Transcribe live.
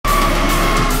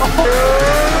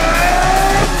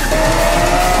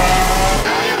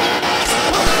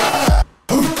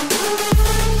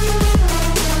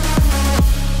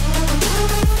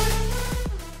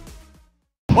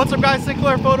What's up guys,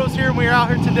 Sinclair Photos here, and we are out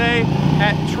here today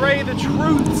at Trey the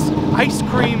Truth's Ice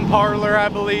Cream Parlor, I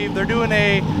believe. They're doing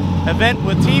a event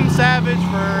with Team Savage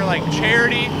for like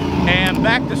charity and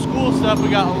back to school stuff. We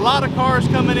got a lot of cars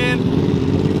coming in.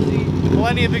 You see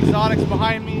plenty of exotics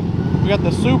behind me. We got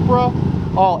the Supra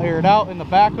all aired out in the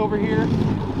back over here.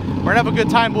 We're gonna have a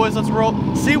good time, boys. Let's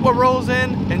roll, see what rolls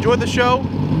in, enjoy the show,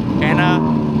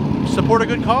 and support a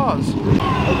good cause.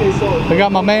 Okay, so we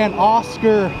got my man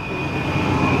Oscar,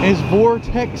 his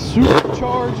Vortex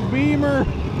supercharged Beamer.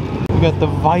 We got the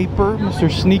Viper,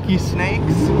 Mr. Sneaky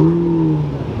Snakes.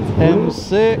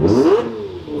 M6.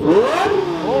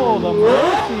 Oh, the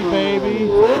Mercy, baby.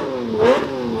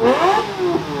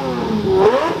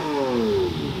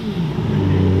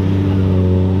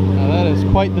 Now that is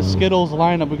quite the Skittles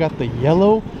lineup. We got the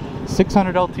yellow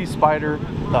 600 LT Spider,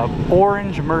 the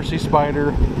orange Mercy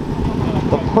Spider,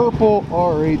 the purple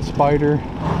R8 Spider,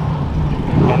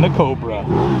 and the Cobra,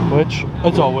 which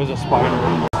is always a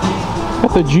Spider.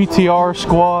 Got the GTR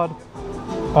squad.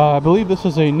 I believe this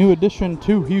is a new addition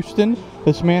to Houston.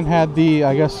 This man had the,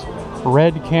 I guess,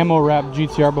 red camo wrap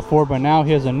GTR before, but now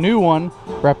he has a new one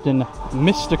wrapped in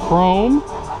Mista Chrome.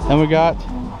 And we got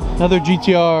another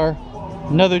GTR,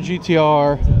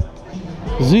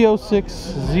 Z06,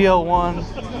 Z01,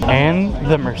 and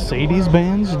the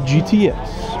Mercedes-Benz GTS.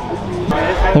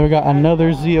 Then we got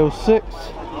another Z06.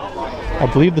 I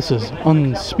believe this is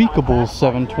Unspeakable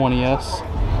 720S.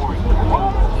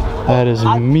 That is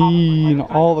mean.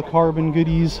 All the carbon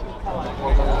goodies.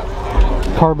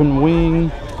 Carbon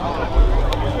wing.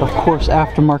 Of course,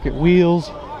 aftermarket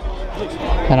wheels.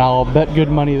 And I'll bet good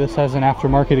money this has an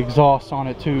aftermarket exhaust on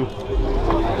it too.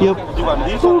 Yep.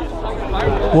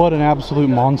 What an absolute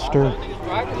monster.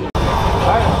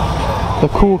 The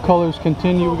cool colors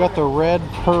continue. We got the red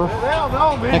perf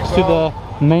next to the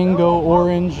mango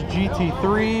orange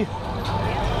GT3,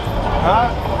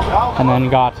 and then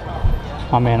got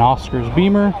my man Oscar's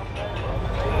Beamer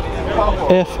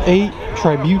F8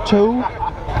 Tributo.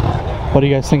 What do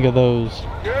you guys think of those?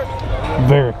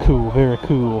 Very cool, very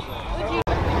cool.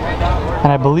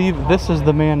 And I believe this is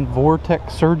the man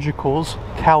Vortex Surgicals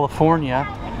California.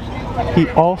 He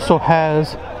also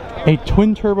has a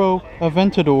twin turbo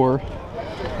Aventador,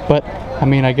 but I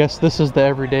mean, I guess this is the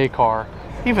everyday car,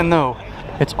 even though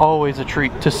it's always a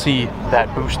treat to see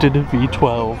that boosted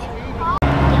V12.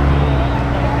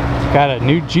 Got a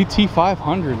new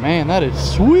GT500, man, that is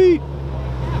sweet.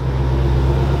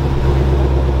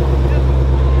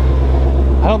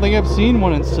 I don't think I've seen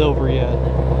one in silver yet.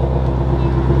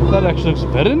 That actually looks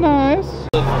very nice.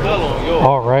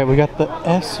 Alright, we got the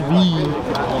SV.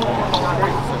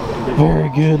 Very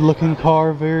good looking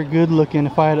car, very good looking.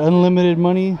 If I had unlimited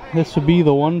money, this would be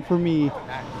the one for me.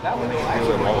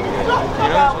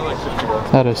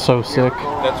 That is so sick.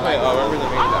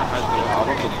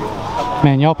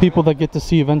 Man, y'all people that get to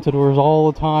see Aventadors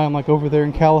all the time, like over there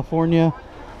in California,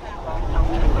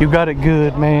 you got it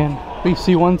good, man. We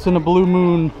see once in a blue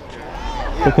moon,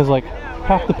 because like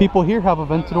half the people here have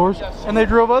Aventadors, and they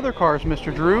drove other cars,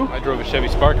 Mr. Drew. I drove a Chevy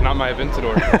Spark, not my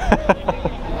Aventador.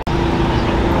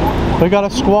 We got a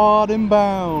squad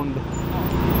inbound.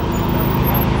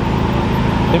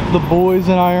 If the boys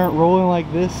and I aren't rolling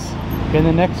like this in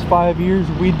the next 5 years,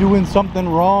 we doing something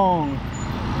wrong.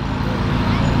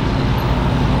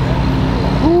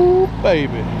 Ooh,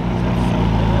 baby.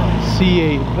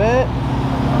 C8 vet.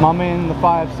 My man, the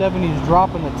 570's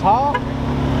dropping the top.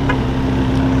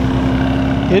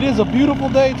 It is a beautiful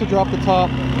day to drop the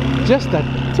top. Just a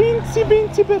teensy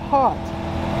beensy bit hot.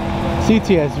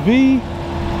 CTSV.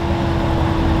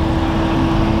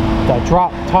 The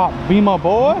drop top Beamer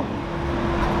boy.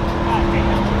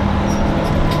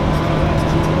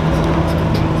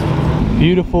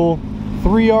 Beautiful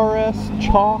 3RS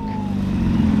chalk.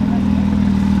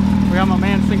 We got my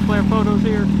man Sinclair Photos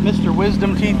here. Mr.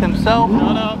 Wisdom Teeth himself.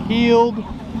 Shut up. Healed.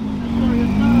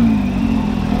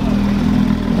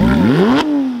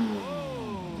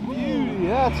 Beauty.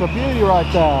 That's a beauty right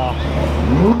there.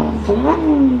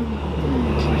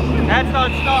 That's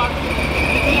not stock.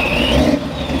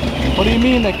 What do you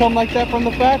mean? They come like that from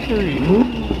the factory?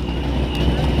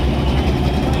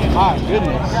 My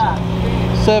goodness.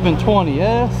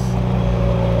 720S.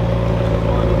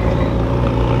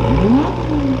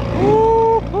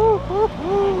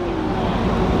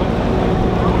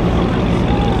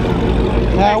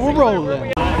 Now we're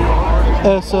rolling.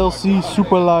 SLC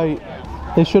Super Light.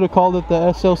 They should have called it the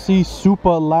SLC Super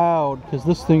Loud, because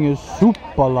this thing is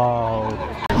super loud.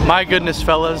 My goodness,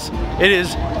 fellas, it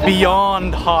is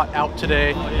beyond hot out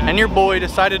today, and your boy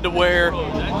decided to wear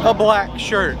a black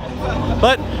shirt.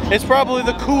 But it's probably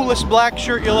the coolest black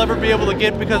shirt you'll ever be able to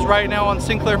get, because right now on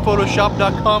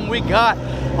SinclairPhotoshop.com we got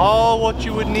all what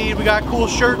you would need. We got cool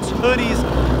shirts, hoodies,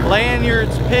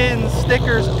 lanyards, pins,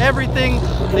 stickers, everything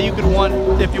that you could want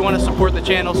if you want to support the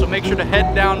channel. So make sure to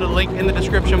head down to the link in the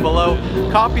description below,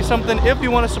 copy something if you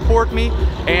want to support me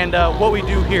and what we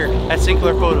do here at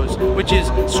Sinclair Photos, which is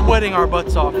sweating our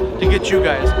butts off to get you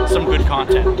guys some good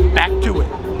content. Back to it.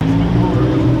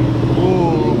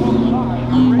 Ooh,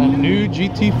 a new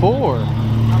GT4.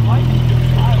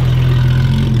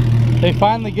 They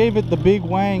finally gave it the big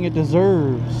wang it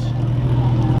deserves.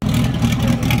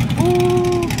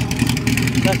 Ooh,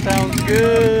 that sounds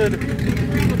good.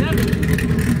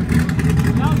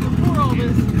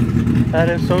 That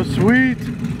is so sweet.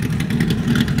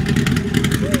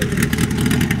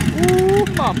 Ooh,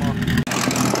 mama.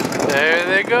 There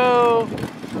they go.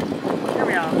 Hear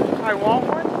me out. I want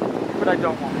one, but I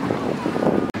don't want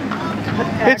one.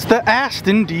 It's the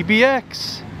Aston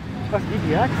DBX. That's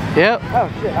DBX? Yep. Oh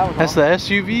shit, that was That's the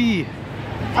SUV.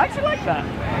 I actually like that.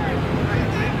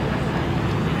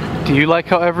 Do you like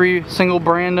how every single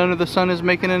brand under the sun is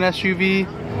making an SUV?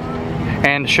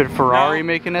 And should Ferrari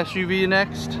make an SUV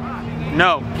next?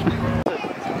 No.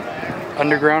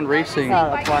 Underground racing.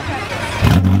 Oh, that's why.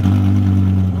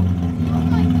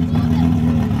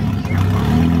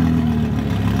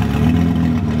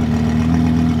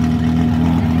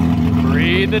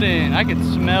 Breathe it in. I can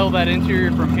smell that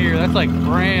interior from here. That's like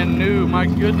brand new, my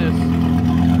goodness.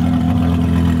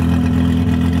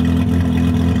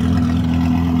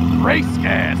 Race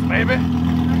gas, baby.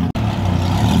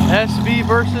 SV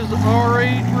versus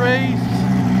R8 race.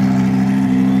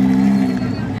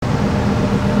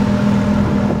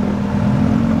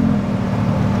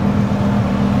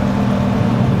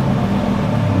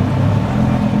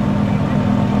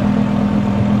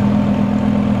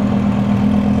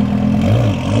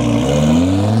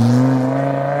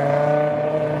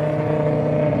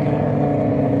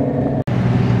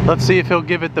 Let's see if he'll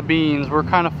give it the beans. We're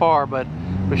kind of far, but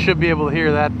we should be able to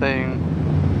hear that thing.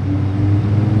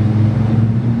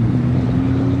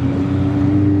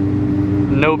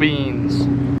 No beans.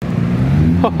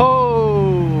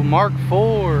 Ho-ho! Mark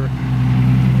IV.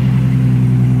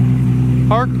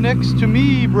 Park next to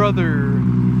me, brother.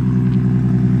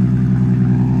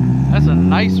 That's a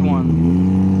nice one.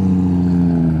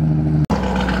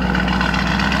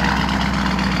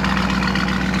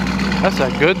 That's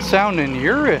a good sounding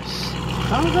Urus.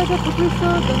 Sounds like a Producer,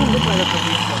 doesn't look like a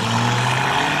Producer.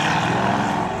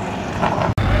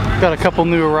 Got a couple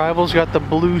new arrivals. Got the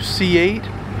blue C8.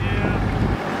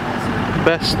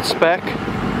 Best spec.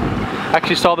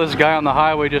 Actually saw this guy on the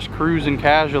highway just cruising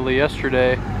casually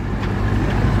yesterday.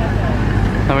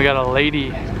 Then we got a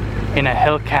lady in a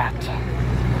Hellcat.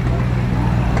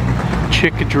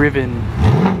 Chick driven.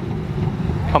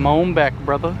 Come on back,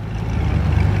 brother.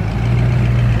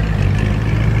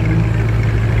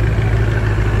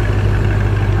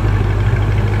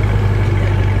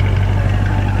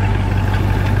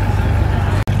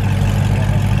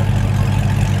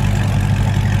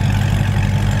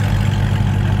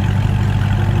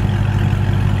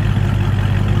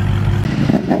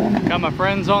 Got my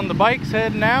friends on the bikes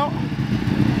heading out.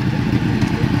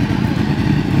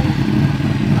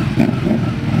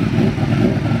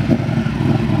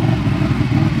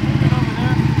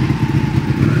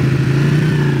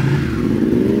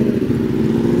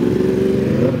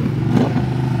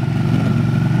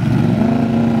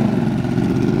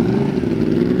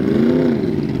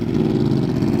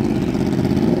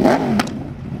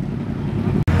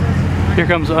 Here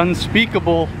comes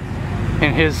Unspeakable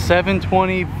in his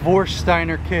 720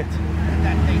 Vorsteiner kit.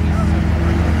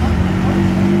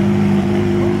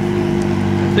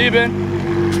 See you, Ben.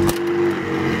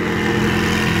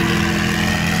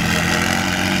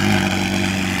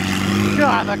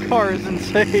 God, that car is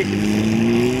insane.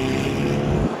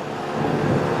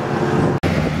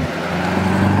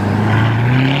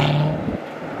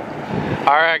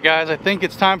 Alright guys, I think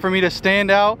it's time for me to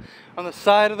stand out on the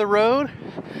side of the road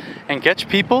and catch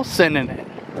people sending it.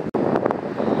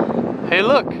 Hey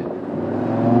look,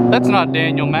 that's not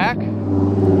Daniel Mack.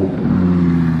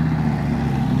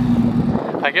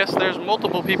 I guess there's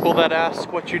multiple people that ask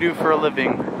what you do for a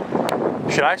living.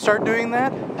 Should I start doing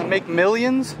that and make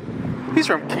millions? He's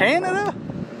from Canada?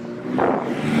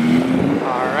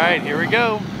 Alright, here we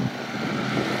go.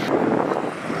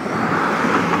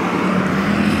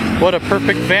 What a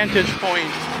perfect vantage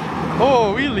point.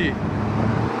 Oh, really?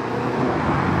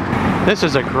 This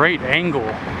is a great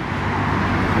angle.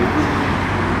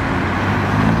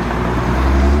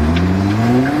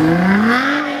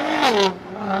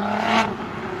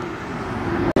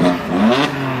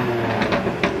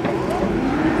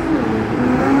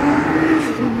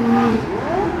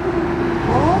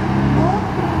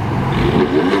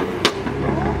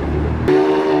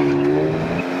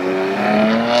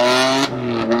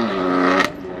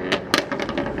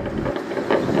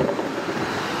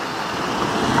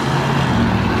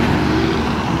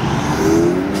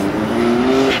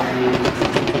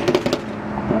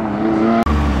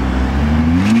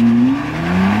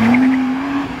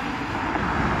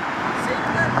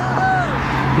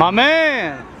 My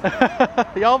man!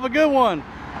 Y'all have a good one.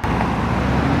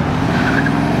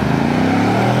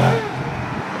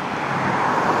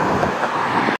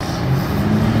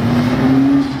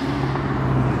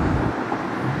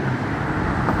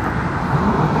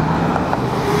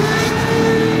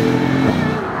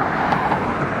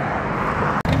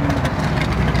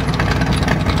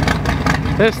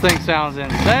 This thing sounds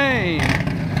insane.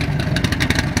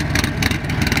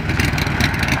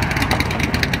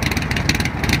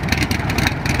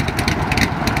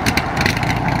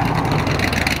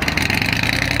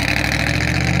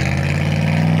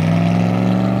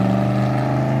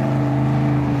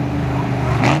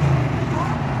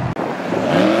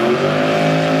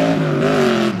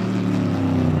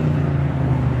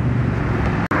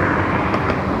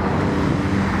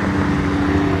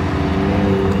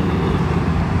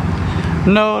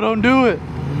 No, don't do it.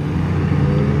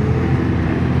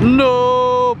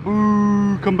 No,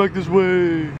 boo, come back this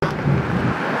way.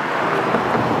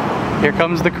 Here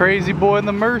comes the crazy boy in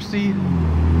the Mercy.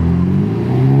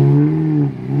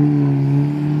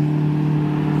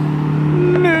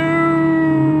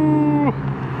 No.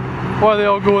 Why are they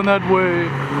all going that way?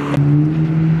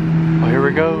 Oh, here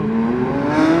we go.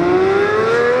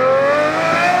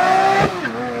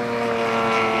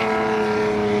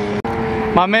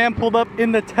 My man pulled up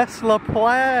in the Tesla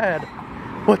Plaid.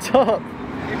 What's up?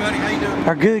 Hey buddy, how you doing?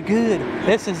 Are good, good.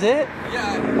 This is it?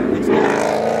 Yeah, it's good.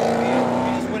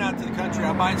 We just went out to the country.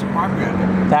 I'm buying some hardware out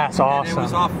there. That's awesome. And it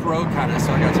was off-road kind of,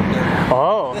 so I got some dirt.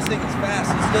 Oh. This thing is fast.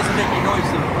 This doesn't make any noise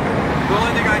though. The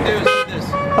only thing I do is this.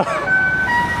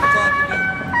 That's all I can do.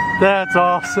 That's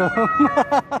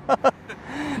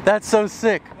awesome. That's so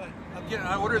sick.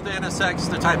 I ordered the NSX,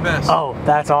 the Type S. Oh,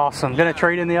 that's awesome. Gonna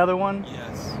trade in the other one? Yes.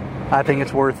 I think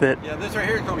it's worth it. Yeah, this right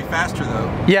here is going to be faster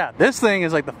though. Yeah, this thing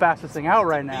is like the fastest thing out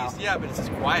right now. Yeah, but it's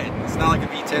just quiet. It's not like a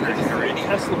V10 or anything already.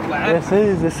 Tesla Plaid?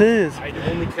 This is. I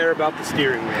only care about the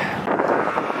steering wheel.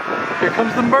 Here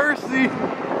comes the Mercy.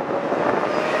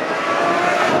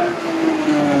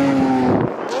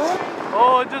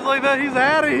 Oh, just like that, he's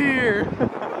out of here.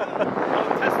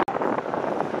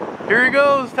 Here he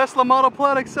goes, Tesla Model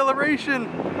Plaid acceleration.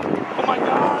 Oh my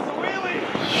God, the wheelie!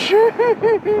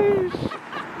 Sheesh.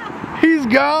 He's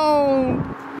gone.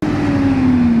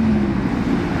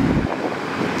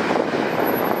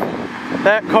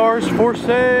 That car's for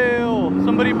sale.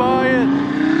 Somebody buy it.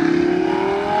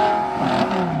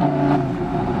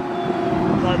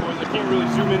 Sorry boys, I can't really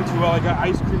zoom in too well. I got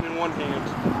ice cream in one hand.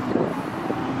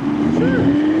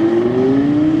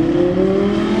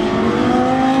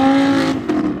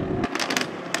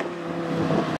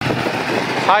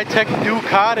 High-tech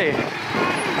Ducati.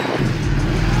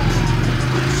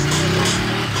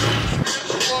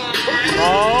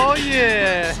 Oh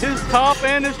yeah, his top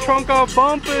and his trunk are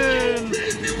bumping.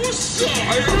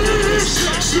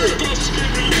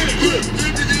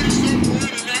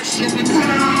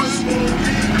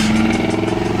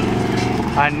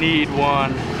 I need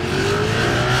one.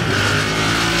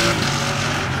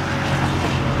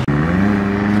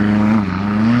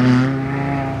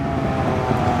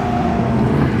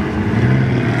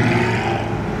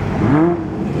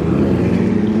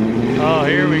 Oh,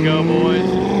 here we go, boys.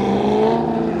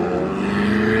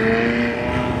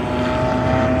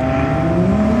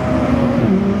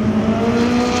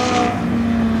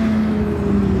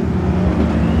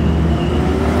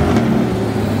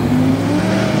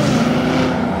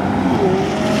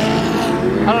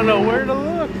 I don't know where to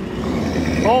look.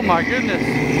 Oh my goodness.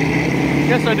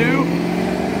 Yes, I do.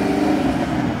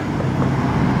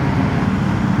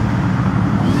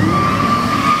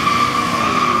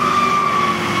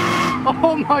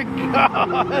 Oh my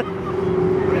God.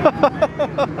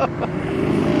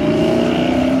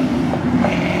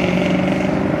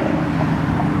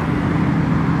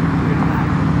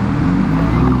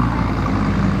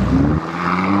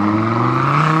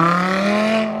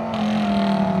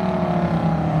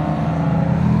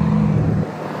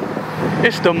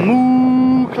 It's the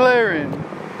McLaren.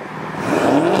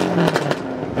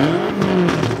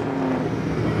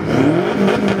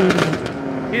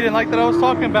 He didn't like that I was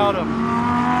talking about him.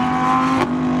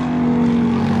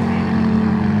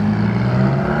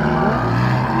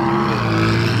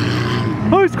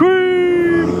 Ice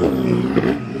cream!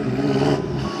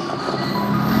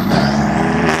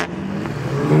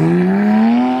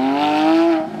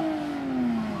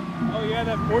 Oh yeah,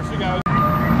 that Porsche guy.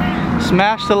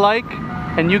 Smash the like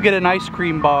and you get an ice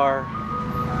cream bar.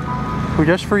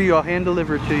 Just for you, I'll hand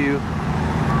deliver it to you.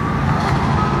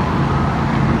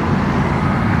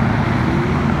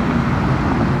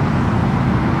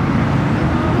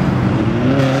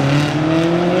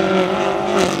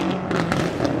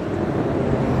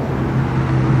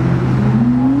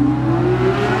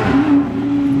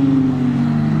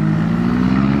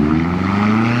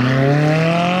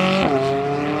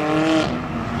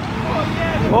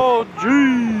 Oh,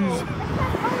 jeez.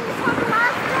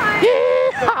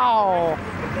 Yeehaw!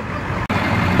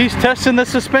 He's testing the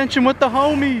suspension with the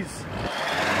homies.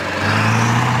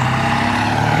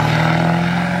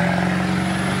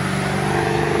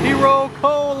 He rolled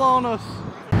coal on us.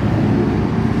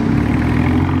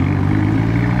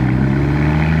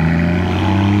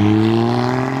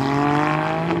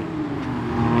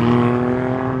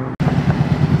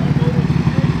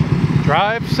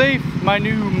 Drive safe, my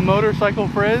new motorcycle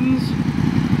friends.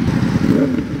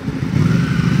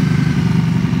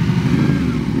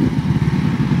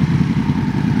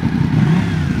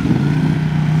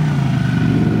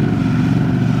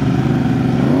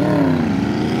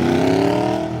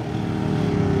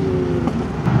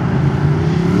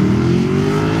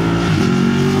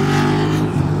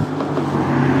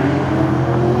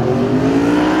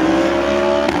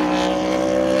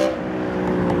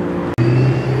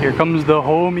 Here comes the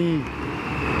homie.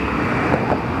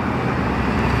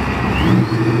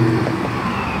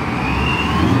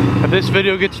 If this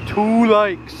video gets 2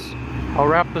 likes, I'll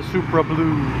wrap the Supra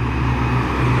blue.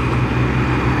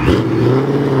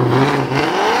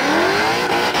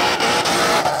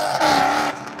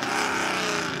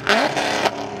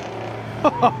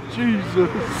 Oh, Jesus.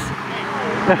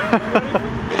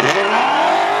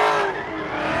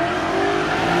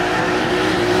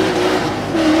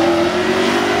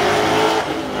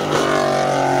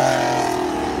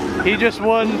 He just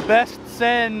won best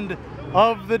send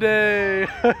of the day.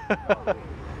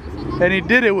 And he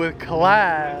did it with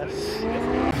class.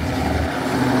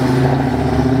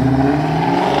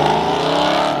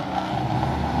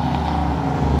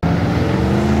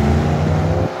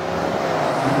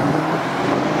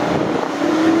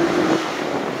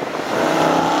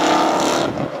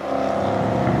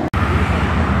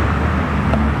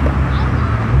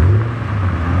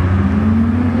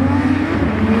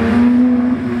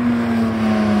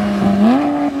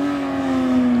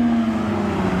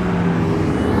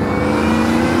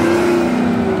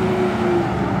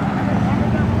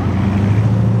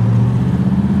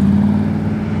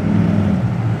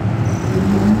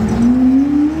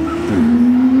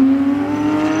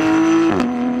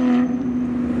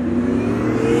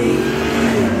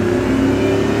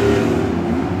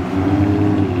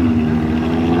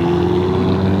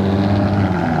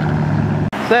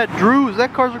 That Drew, is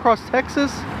that cars across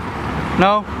Texas?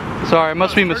 No? Sorry, I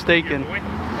must be mistaken.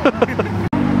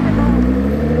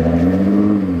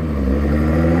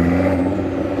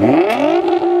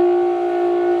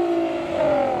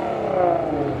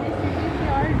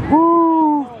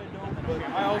 Woo!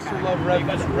 I also love red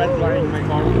line my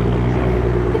car.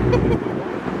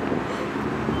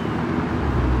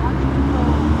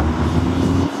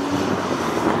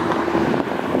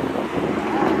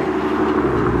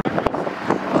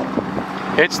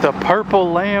 It's the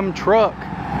purple Lamb truck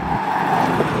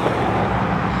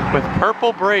with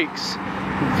purple brakes.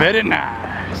 Very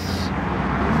nice.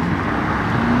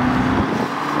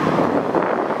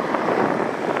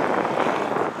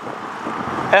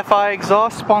 FI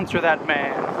Exhaust sponsor that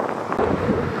man.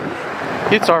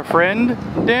 It's our friend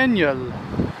Daniel.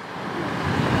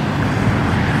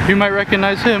 You might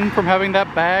recognize him from having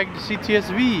that bagged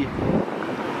CTSV.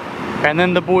 And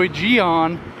then the boy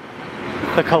Gian.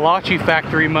 The Kalachi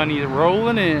factory money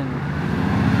rolling in.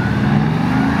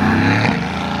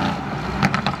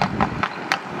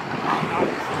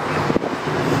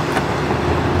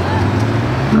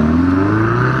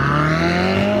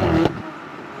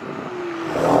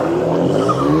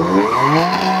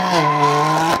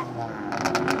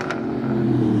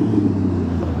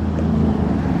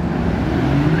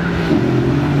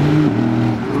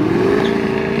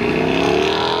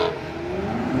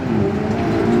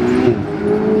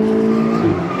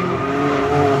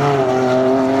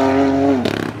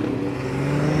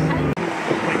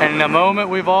 moment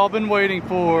we've all been waiting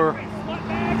for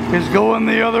is going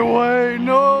the other way.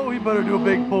 No, he better do a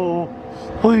big pull.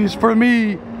 Please, for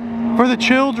me, for the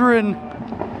children,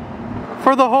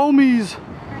 for the homies.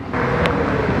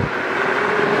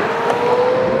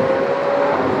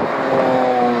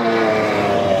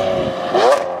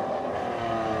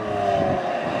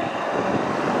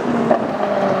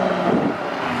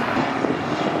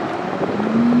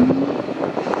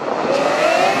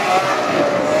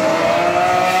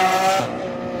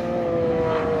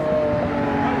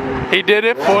 He did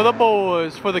it for the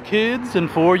boys, for the kids,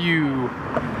 and for you.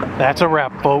 That's a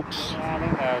wrap, folks.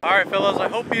 Alright fellas, I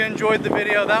hope you enjoyed the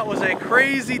video. That was a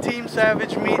crazy Team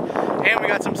Savage meet, and we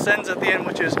got some sends at the end,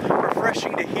 which is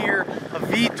refreshing to hear a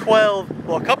V12,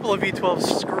 well, a couple of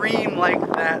V12s scream like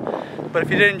that. But if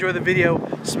you did enjoy the video,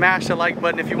 smash the like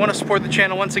button. If you want to support the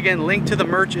channel, once again, link to the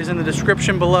merch is in the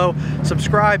description below.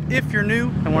 Subscribe if you're new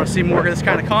and want to see more of this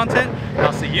kind of content. And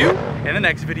I'll see you in the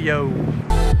next video.